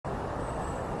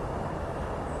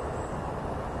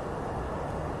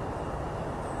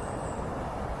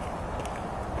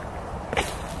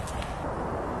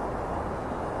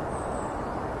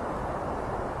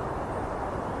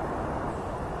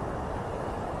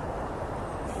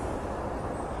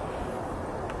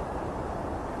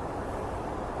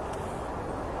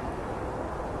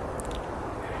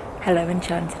Hello,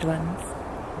 enchanted ones.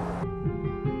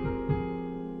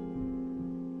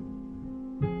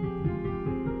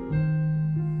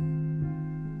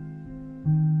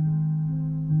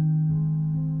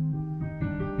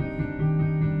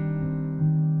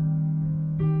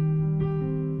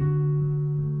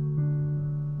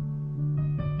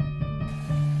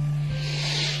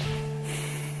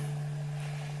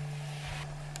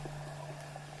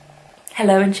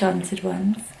 Hello, enchanted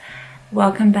ones.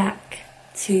 Welcome back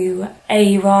to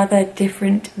a rather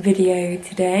different video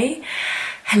today.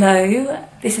 Hello,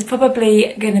 this is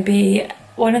probably going to be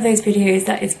one of those videos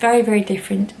that is very, very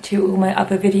different to all my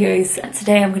other videos.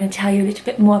 Today I'm going to tell you a little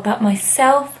bit more about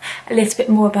myself, a little bit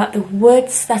more about the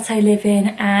woods that I live in,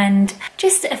 and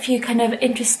just a few kind of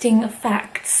interesting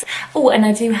facts. Oh, and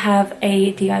I do have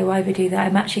a DIY video that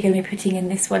I'm actually going to be putting in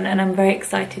this one, and I'm very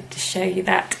excited to show you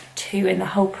that too, and the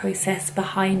whole process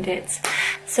behind it.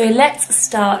 So let's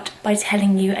start by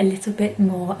telling you a little bit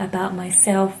more about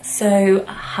myself. So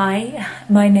hi,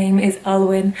 my name is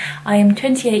Alwyn. I am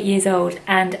 28 years old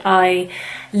and I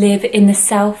live in the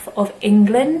south of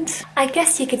England. I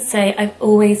guess you could say I've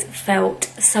always felt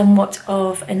somewhat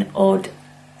of an odd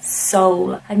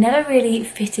soul. I've never really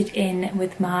fitted in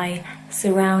with my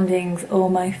surroundings or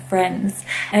my friends.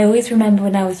 I always remember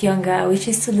when I was younger, I always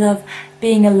used to love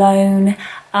being alone.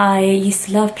 I used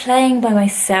to love playing by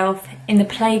myself in the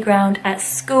playground at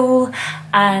school,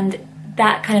 and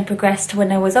that kind of progressed to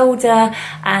when I was older,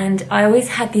 and I always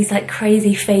had these like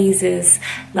crazy phases.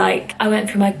 Like I went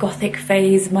through my gothic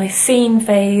phase, my scene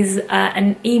phase,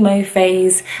 an emo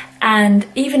phase, and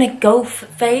even a golf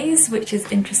phase, which is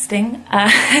interesting.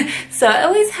 So I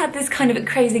always had this kind of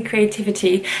crazy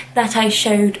creativity that I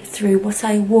showed through what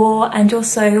I wore, and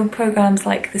also programs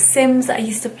like The Sims that I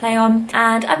used to play on,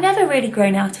 and I've never really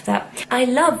grown out of that. I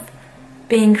love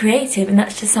being creative, and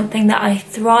that's just something that I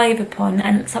thrive upon,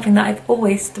 and something that I've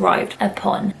always thrived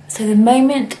upon. So the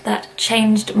moment that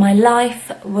changed my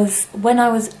life was when I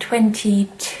was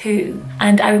 22,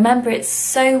 and I remember it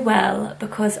so well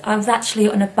because I was actually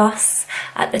on a bus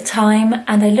at the time,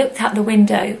 and I looked out the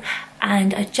window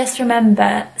and I just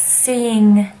remember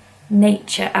seeing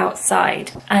nature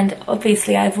outside. And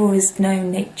obviously I've always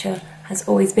known nature has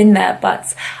always been there,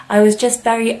 but I was just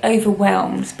very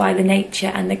overwhelmed by the nature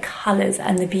and the colours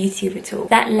and the beauty of it all.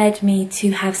 That led me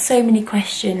to have so many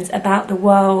questions about the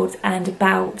world and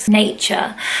about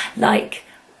nature, like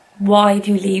why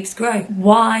do leaves grow?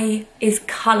 Why is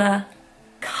colour,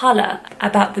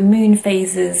 about the moon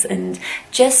phases, and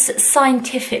just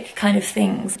scientific kind of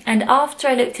things. And after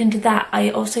I looked into that, I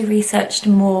also researched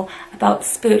more about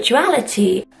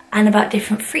spirituality and about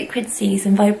different frequencies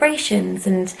and vibrations,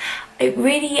 and it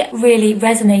really, really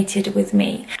resonated with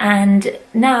me. And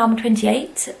now I'm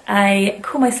 28, I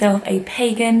call myself a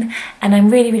pagan, and I'm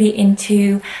really, really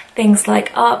into things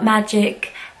like art,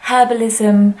 magic,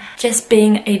 herbalism, just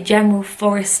being a general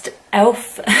forest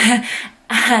elf,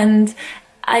 and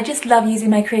I just love using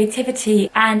my creativity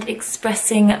and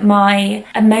expressing my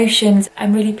emotions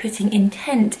and really putting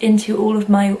intent into all of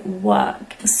my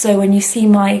work. So when you see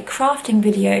my crafting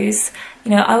videos, you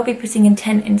know, I will be putting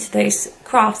intent into those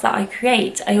crafts that I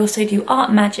create. I also do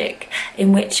art magic,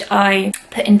 in which I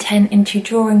put intent into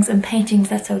drawings and paintings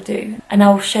that I'll do, and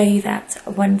I'll show you that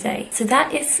one day. So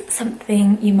that is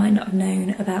something you might not have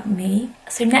known about me.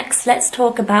 So next, let's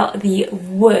talk about the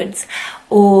woods,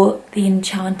 or the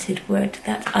enchanted wood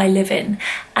that I live in.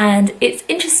 And it's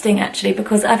interesting actually,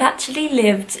 because I've actually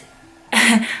lived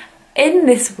in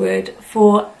this wood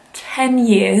for 10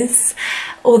 years,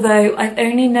 although I've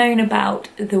only known about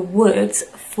the woods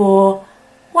for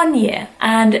 1 year.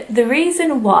 And the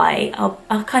reason why,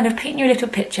 I'll kind of paint you a little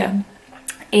picture,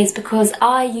 is because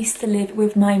I used to live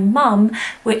with my mum,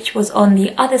 which was on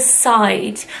the other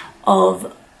side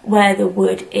of where the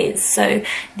wood is. So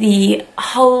the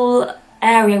whole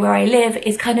area where I live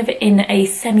is kind of in a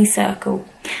semicircle,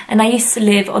 and I used to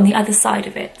live on the other side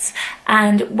of it.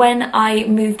 And when I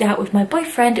moved out with my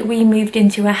boyfriend, we moved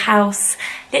into a house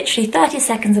literally 30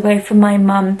 seconds away from my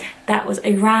mum that was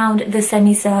around the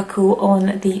semicircle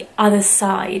on the other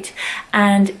side,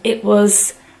 and it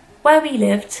was where we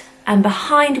lived, and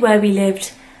behind where we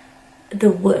lived, the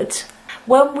wood.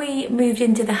 When we moved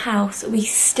into the house, we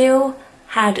still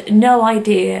had no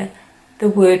idea the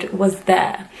wood was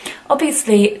there.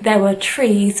 Obviously there were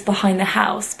trees behind the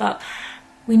house, but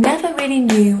we never really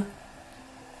knew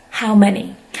how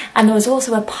many. And there was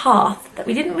also a path that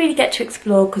we didn't really get to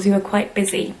explore because we were quite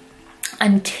busy,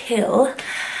 until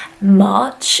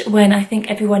March, when I think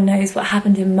everyone knows what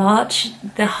happened in March.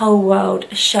 The whole world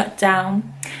shut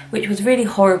down, which was really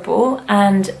horrible,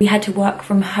 and we had to work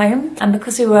from home. And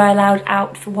because we were allowed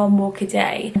out for one walk a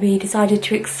day, we decided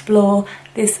to explore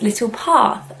this little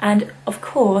path, and of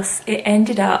course it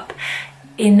ended up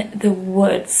in the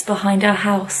woods behind our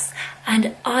house,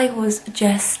 and I was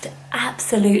just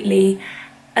absolutely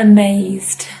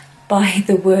amazed by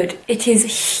the wood. It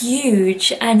is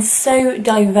huge and so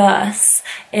diverse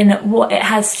in what it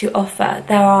has to offer.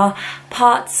 There are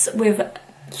parts with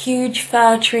huge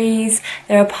fir trees,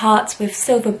 there are parts with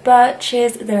silver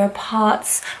birches, there are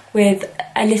parts with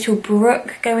a little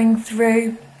brook going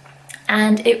through,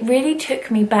 and it really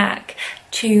took me back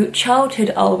to childhood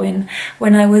Alwyn,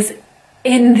 when I was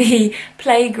in the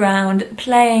playground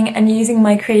playing and using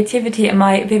my creativity and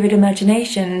my vivid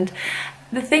imagination.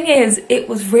 The thing is, it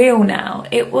was real now.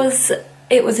 It was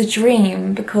a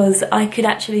dream, because I could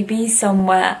actually be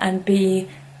somewhere and be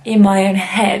in my own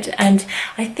head, and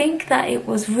I think that it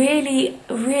was really,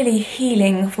 really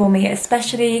healing for me,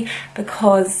 especially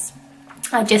because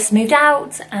I just moved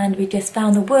out and we just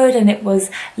found the wood, and it was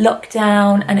locked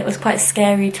down and it was quite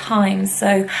scary times.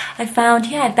 So I found,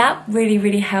 yeah, that really,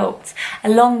 really helped,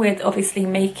 along with obviously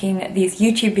making these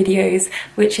YouTube videos,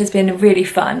 which has been really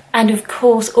fun. And of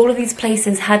course, all of these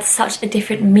places had such a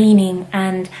different meaning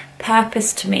and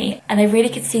purpose to me, and I really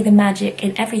could see the magic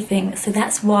in everything. So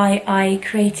that's why I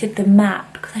created the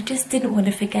map, because I just didn't want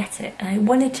to forget it, and I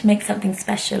wanted to make something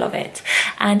special of it.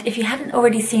 And if you haven't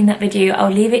already seen that video,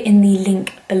 I'll leave it in the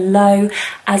link below,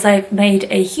 as I've made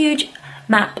a huge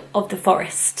map of the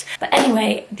forest. But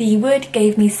anyway, the wood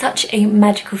gave me such a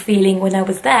magical feeling when I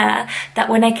was there, that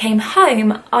when I came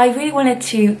home, I really wanted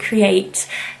to create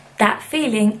that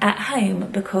feeling at home,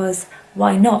 because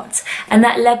why not? And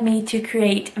that led me to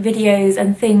create videos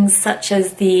and things such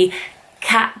as the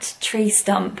cat tree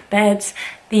stump bed,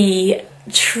 the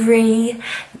tree,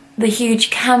 the huge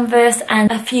canvas,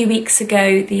 and a few weeks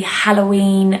ago the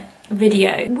Halloween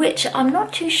video, which I'm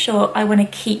not too sure I want to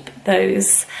keep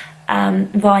those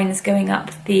vines going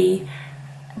up the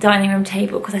dining room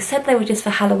table, because I said they were just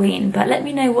for Halloween. But let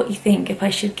me know what you think, if I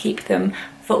should keep them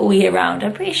for all year round.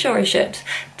 I'm pretty sure I should,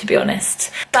 to be honest.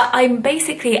 But I'm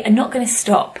basically not going to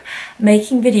stop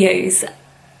making videos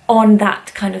on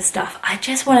that kind of stuff. I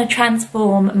just want to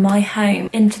transform my home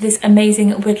into this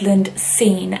amazing woodland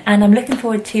scene, and I'm looking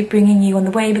forward to bringing you on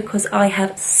the way, because I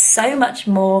have so much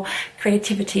more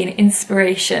creativity and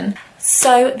inspiration.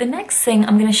 So the next thing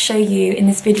I'm going to show you in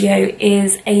this video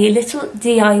is a little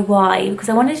DIY, because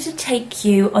I wanted to take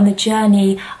you on the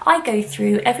journey I go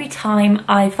through every time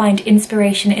I find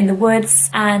inspiration in the woods,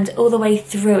 and all the way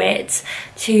through it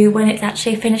to when it's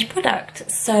actually a finished product.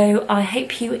 So I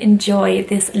hope you enjoy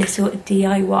this little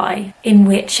DIY, in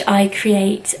which I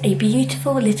create a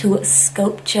beautiful little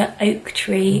sculpture oak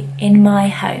tree in my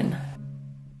home.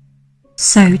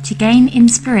 So to gain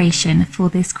inspiration for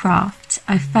this craft,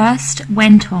 I first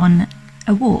went on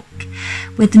a walk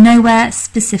with nowhere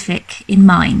specific in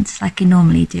mind, like I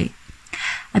normally do.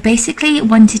 I basically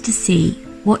wanted to see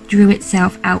what drew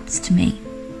itself out to me.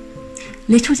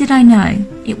 Little did I know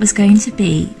it was going to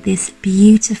be this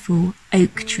beautiful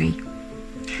oak tree.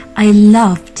 I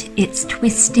loved its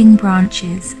twisting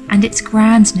branches and its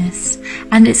grandness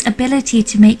and its ability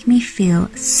to make me feel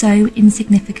so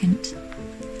insignificant.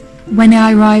 When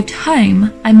I arrived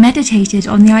home, I meditated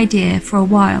on the idea for a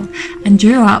while and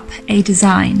drew up a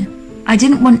design. I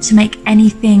didn't want to make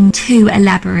anything too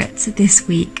elaborate this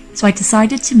week, so I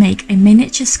decided to make a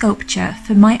miniature sculpture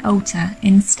for my altar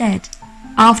instead.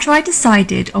 After I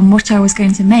decided on what I was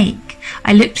going to make,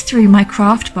 I looked through my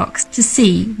craft box to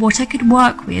see what I could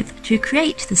work with to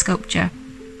create the sculpture.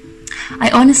 I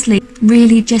honestly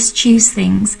really just choose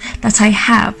things that I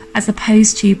have, as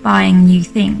opposed to buying new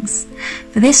things.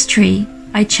 For this tree,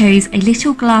 I chose a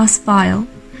little glass vial,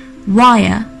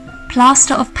 wire,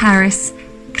 plaster of Paris,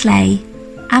 clay,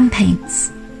 and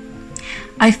paints.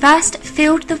 I first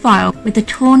filled the vial with a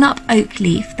torn up oak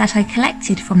leaf that I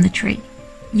collected from the tree.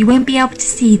 You won't be able to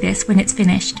see this when it's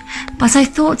finished, but I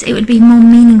thought it would be more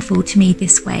meaningful to me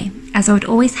this way, as I would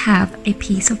always have a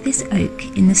piece of this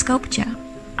oak in the sculpture.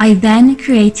 I then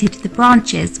created the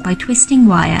branches by twisting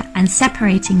wire and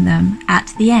separating them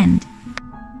at the end.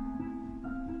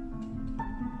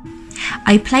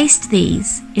 I placed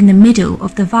these in the middle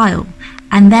of the vial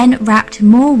and then wrapped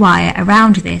more wire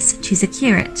around this to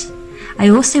secure it. I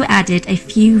also added a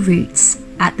few roots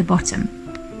at the bottom.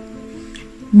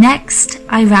 Next,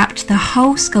 I wrapped the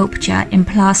whole sculpture in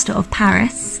plaster of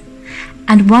Paris,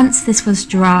 and once this was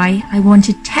dry, I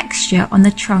wanted texture on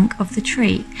the trunk of the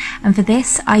tree, and for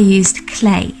this I used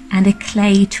clay and a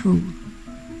clay tool.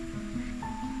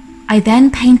 I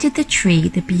then painted the tree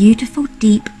the beautiful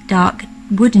deep dark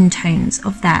wooden tones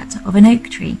of that of an oak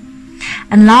tree.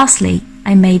 And lastly,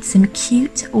 I made some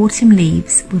cute autumn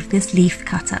leaves with this leaf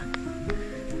cutter.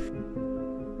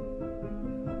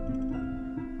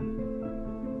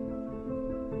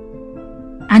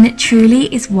 And it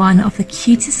truly is one of the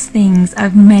cutest things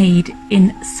I've made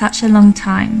in such a long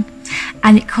time,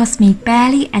 and it cost me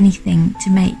barely anything to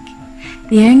make.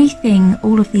 The only thing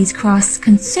all of these crafts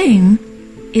consume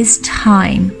is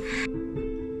time.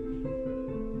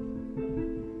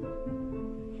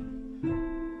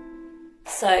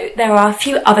 So there are a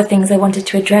few other things I wanted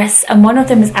to address, and one of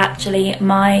them is actually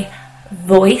my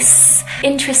voice.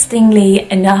 Interestingly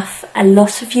enough, a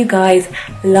lot of you guys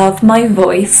love my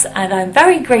voice, and I'm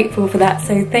very grateful for that,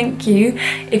 so thank you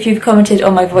if you've commented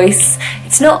on my voice.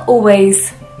 It's not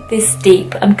always this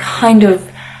deep. I'm kind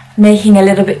of making a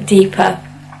little bit deeper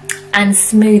and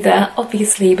smoother,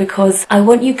 obviously, because I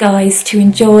want you guys to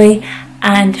enjoy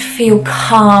and feel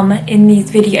calm in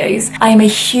these videos. I am a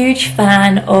huge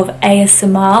fan of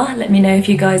ASMR. Let me know if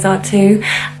you guys are too.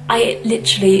 I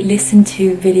literally listen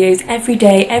to videos every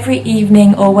day, every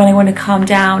evening, or when I want to calm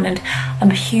down, and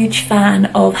I'm a huge fan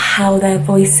of how their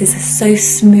voices are so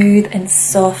smooth and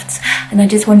soft, and I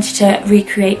just wanted to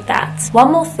recreate that.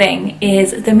 One more thing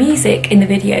is the music in the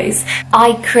videos.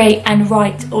 I create and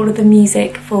write all of the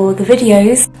music for the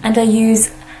videos, and I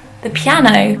use the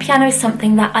piano. Piano is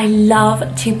something that I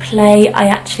love to play. I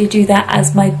actually do that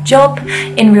as my job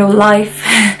in real life.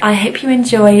 I hope you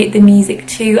enjoy the music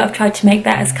too. I've tried to make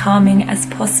that as calming as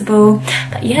possible.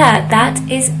 But yeah, that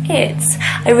is it.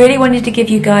 I really wanted to give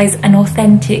you guys an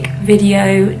authentic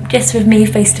video just with me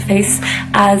face to face,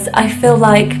 as I feel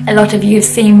like a lot of you have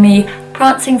seen me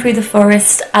prancing through the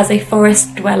forest as a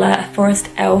forest dweller, a forest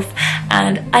elf,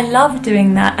 and I love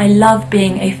doing that. I love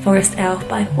being a forest elf,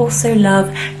 but I also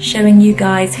love showing you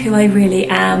guys who I really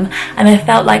am, and I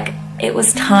felt like it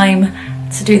was time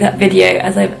to do that video,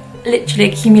 as I've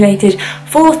literally accumulated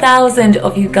 4,000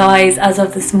 of you guys as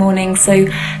of this morning, so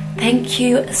thank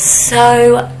you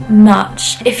so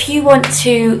much. If you want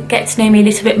to get to know me a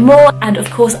little bit more, and of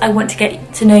course I want to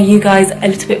get to know you guys a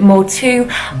little bit more too,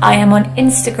 I am on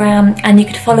Instagram and you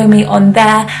could follow me on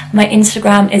there. My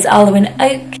Instagram is Alwyn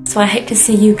Oak, so I hope to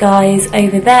see you guys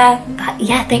over there. But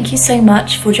yeah, thank you so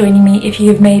much for joining me if you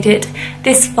have made it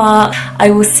this far. I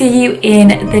will see you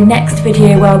in the next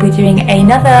video where I'll be doing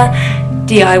another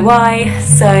DIY,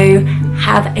 so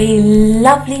have a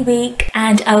lovely week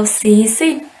and I'll see you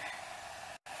soon.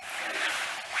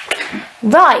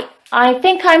 Right, I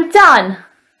think I'm done.